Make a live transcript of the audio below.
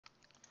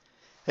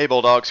Hey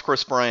Bulldogs,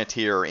 Chris Bryant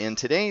here. In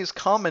today's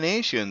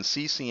combination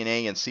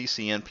CCNA and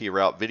CCNP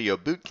route video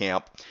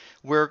bootcamp,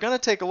 we're going to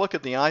take a look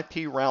at the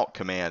IP route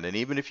command. And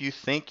even if you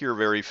think you're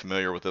very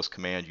familiar with this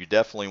command, you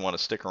definitely want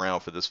to stick around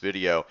for this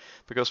video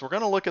because we're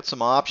going to look at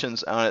some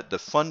options on it, the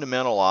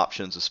fundamental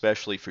options,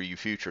 especially for you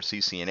future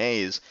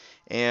CCNAs.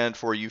 And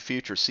for you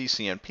future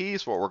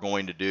CCNPs, what we're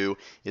going to do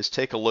is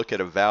take a look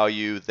at a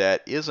value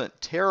that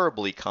isn't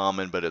terribly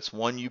common, but it's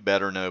one you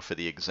better know for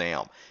the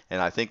exam.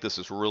 And I think this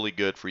is really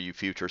good for you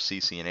future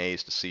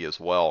CCNAs to see as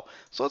well.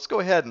 So let's go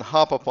ahead and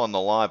hop up on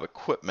the live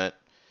equipment.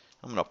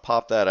 I'm going to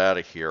pop that out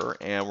of here,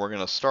 and we're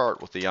going to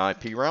start with the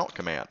IP route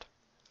command.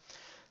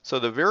 So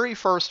the very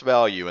first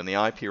value in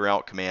the IP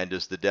route command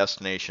is the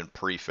destination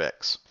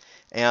prefix.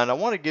 And I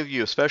want to give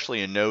you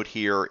especially a note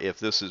here if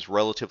this is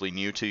relatively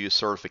new to you,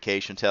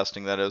 certification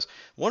testing that is.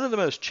 One of the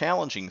most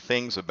challenging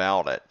things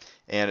about it,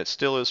 and it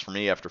still is for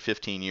me after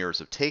 15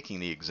 years of taking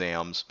the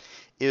exams,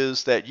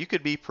 is that you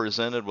could be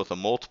presented with a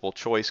multiple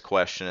choice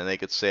question and they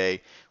could say,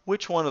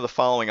 which one of the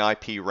following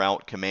IP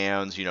route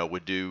commands,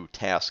 would do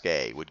task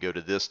A, would go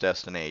to this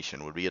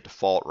destination, would be a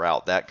default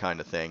route, that kind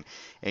of thing.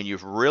 And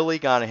you've really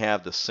got to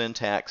have the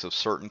syntax of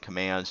certain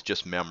commands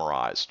just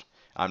memorized.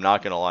 I'm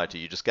not going to lie to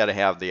you, you just got to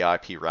have the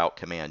IP route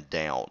command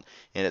down.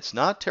 And it's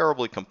not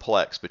terribly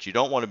complex, but you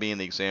don't want to be in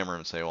the exam room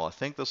and say, well, I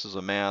think this is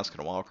a mask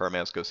and a wildcard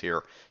mask goes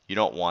here. You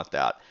don't want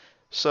that.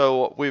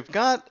 So we've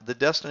got the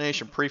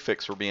destination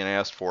prefix we're being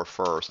asked for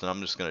first, and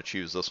I'm just going to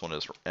choose this one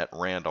as at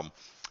random,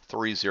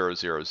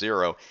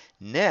 3000.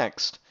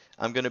 Next,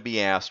 I'm going to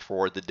be asked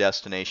for the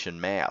destination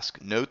mask.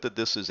 Note that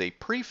this is a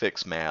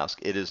prefix mask.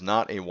 It is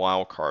not a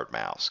wildcard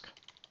mask.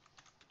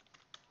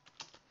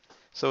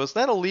 So is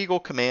that a legal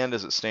command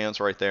as it stands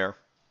right there?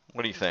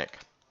 What do you think?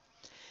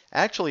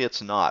 Actually,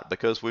 it's not,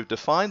 because we've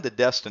defined the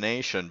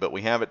destination, but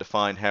we haven't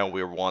defined how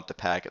we want the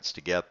packets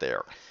to get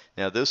there.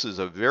 Now, this is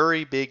a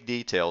very big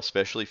detail,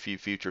 especially for you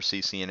future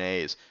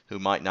CCNAs who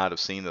might not have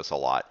seen this a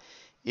lot.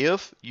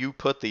 If you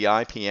put the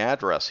IP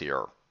address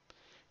here,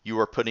 you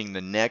are putting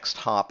the next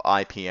hop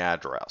IP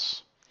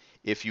address.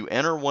 If you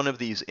enter one of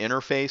these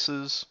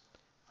interfaces,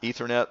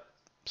 Ethernet,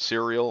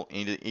 serial,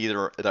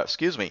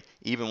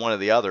 even one of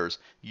the others,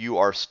 you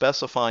are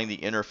specifying the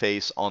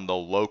interface on the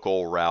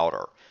local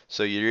router.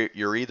 So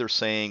you're either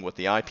saying with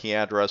the IP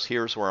address,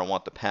 here's where I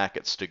want the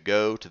packets to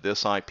go to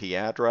this IP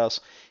address.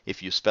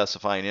 If you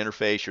specify an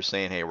interface, you're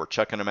saying, hey, we're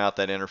chucking them out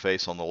that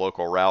interface on the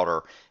local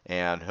router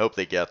and hope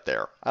they get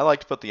there. I like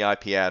to put the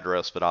IP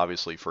address, but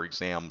obviously for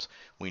exams,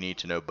 we need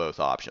to know both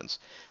options.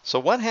 So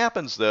what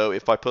happens though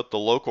if I put the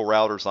local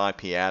router's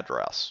IP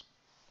address?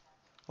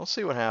 Let's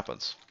see what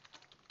happens.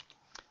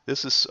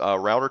 This is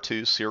router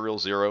 2 serial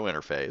 0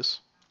 interface.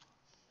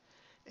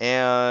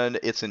 And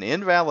it's an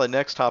invalid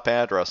next hop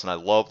address, and I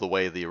love the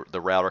way the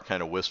router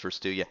kind of whispers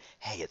to you,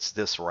 hey, it's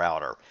this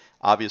router.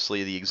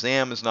 Obviously, the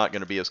exam is not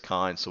going to be as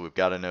kind, so we've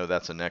got to know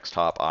that's a next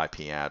hop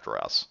IP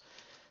address.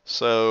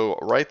 So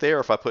right there,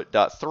 if I put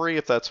 .3,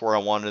 if that's where I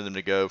wanted them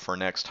to go for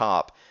next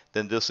hop,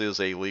 then this is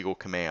a legal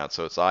command.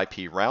 So it's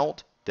IP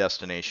route,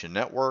 destination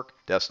network,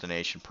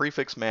 destination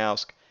prefix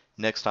mask,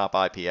 next hop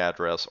IP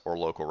address, or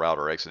local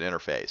router exit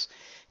interface.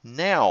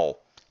 Now,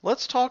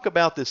 let's talk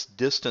about this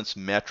distance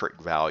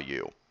metric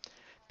value,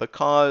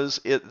 because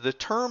the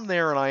term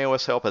there in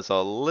iOS Help is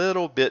a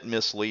little bit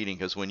misleading,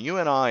 because when you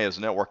and I as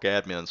network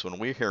admins, when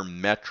we hear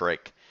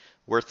metric,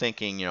 we're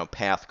thinking,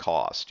 path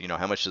cost.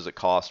 How much does it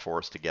cost for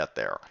us to get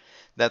there?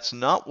 That's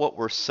not what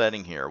we're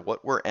setting here.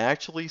 What we're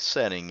actually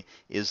setting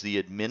is the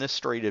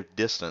administrative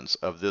distance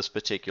of this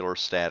particular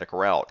static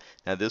route.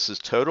 Now, this is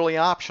totally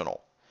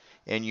optional.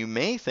 And you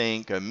may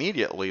think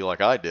immediately,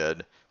 like I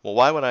did, well,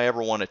 why would I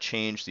ever want to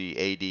change the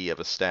AD of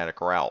a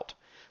static route?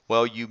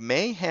 Well, you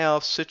may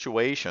have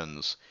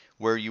situations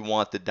where you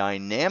want the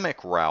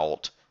dynamic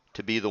route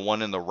to be the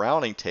one in the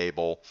routing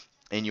table,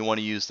 and you want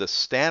to use the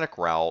static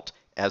route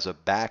as a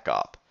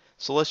backup.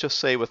 So let's just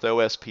say with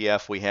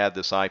OSPF we had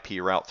this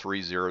IP route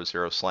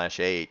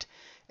 300/8,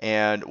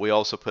 and we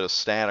also put a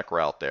static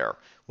route there.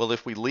 Well,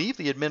 if we leave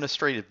the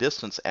administrative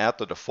distance at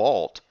the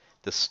default,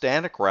 the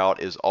static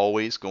route is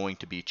always going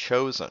to be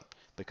chosen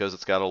because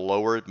it's got a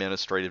lower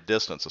administrative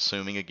distance,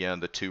 assuming again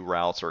the two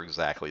routes are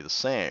exactly the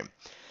same.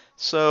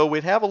 So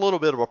we'd have a little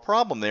bit of a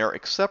problem there,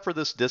 except for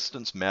this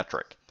distance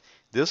metric.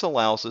 This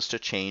allows us to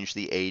change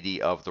the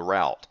AD of the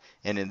route.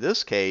 And in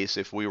this case,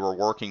 if we were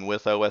working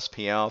with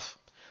OSPF,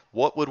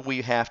 what would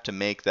we have to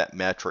make that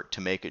metric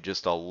to make it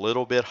just a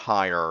little bit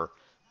higher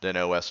than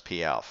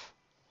OSPF?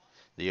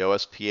 The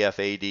OSPF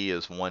AD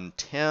is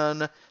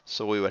 110,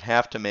 so we would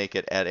have to make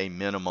it at a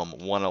minimum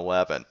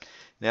 111.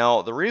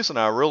 Now, the reason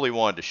I really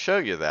wanted to show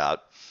you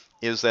that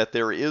is that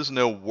there is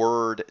no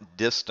word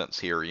distance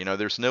here.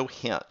 There's no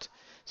hint.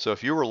 So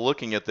if you were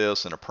looking at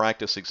this in a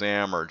practice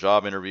exam or a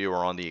job interview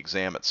or on the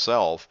exam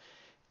itself,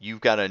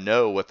 you've got to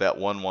know what that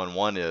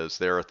 111 is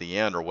there at the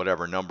end or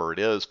whatever number it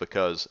is,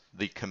 because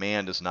the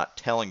command is not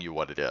telling you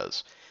what it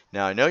is.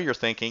 Now, I know you're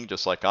thinking,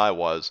 just like I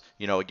was,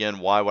 again,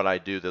 why would I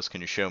do this?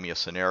 Can you show me a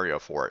scenario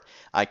for it?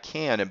 I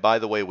can, and by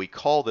the way, we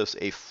call this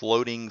a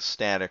floating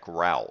static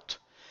route.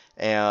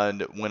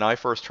 And when I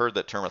first heard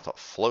that term, I thought,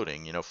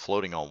 floating,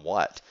 floating on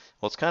what?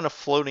 Well, it's kind of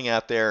floating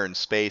out there in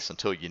space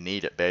until you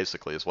need it,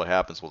 basically, is what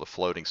happens with a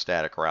floating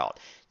static route.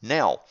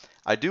 Now,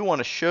 I do want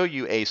to show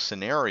you a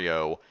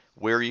scenario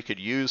where you could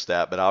use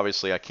that, but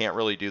obviously I can't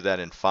really do that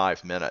in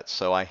 5 minutes.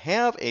 So I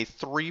have a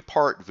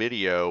 3-part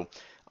video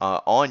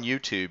on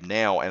YouTube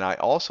now, and I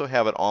also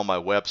have it on my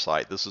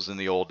website. This is in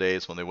the old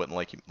days when they wouldn't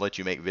let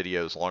you make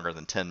videos longer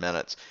than 10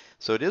 minutes.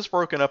 So it is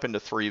broken up into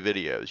 3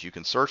 videos. You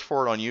can search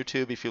for it on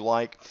YouTube if you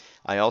like.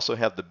 I also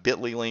have the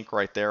bit.ly link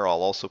right there.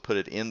 I'll also put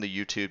it in the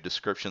YouTube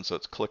description so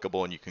it's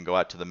clickable, and you can go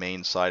out to the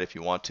main site if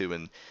you want to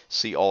and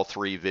see all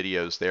 3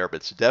 videos there. But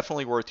it's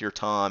definitely worth your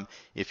time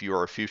if you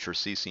are a future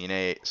future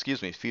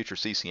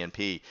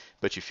CCNP,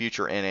 but your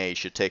future NA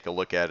should take a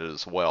look at it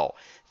as well.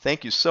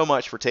 Thank you so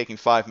much for taking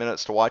 5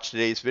 minutes to watch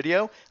today's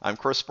video. I'm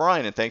Chris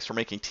Bryant, and thanks for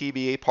making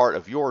TBA part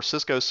of your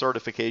Cisco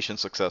certification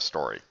success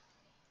story.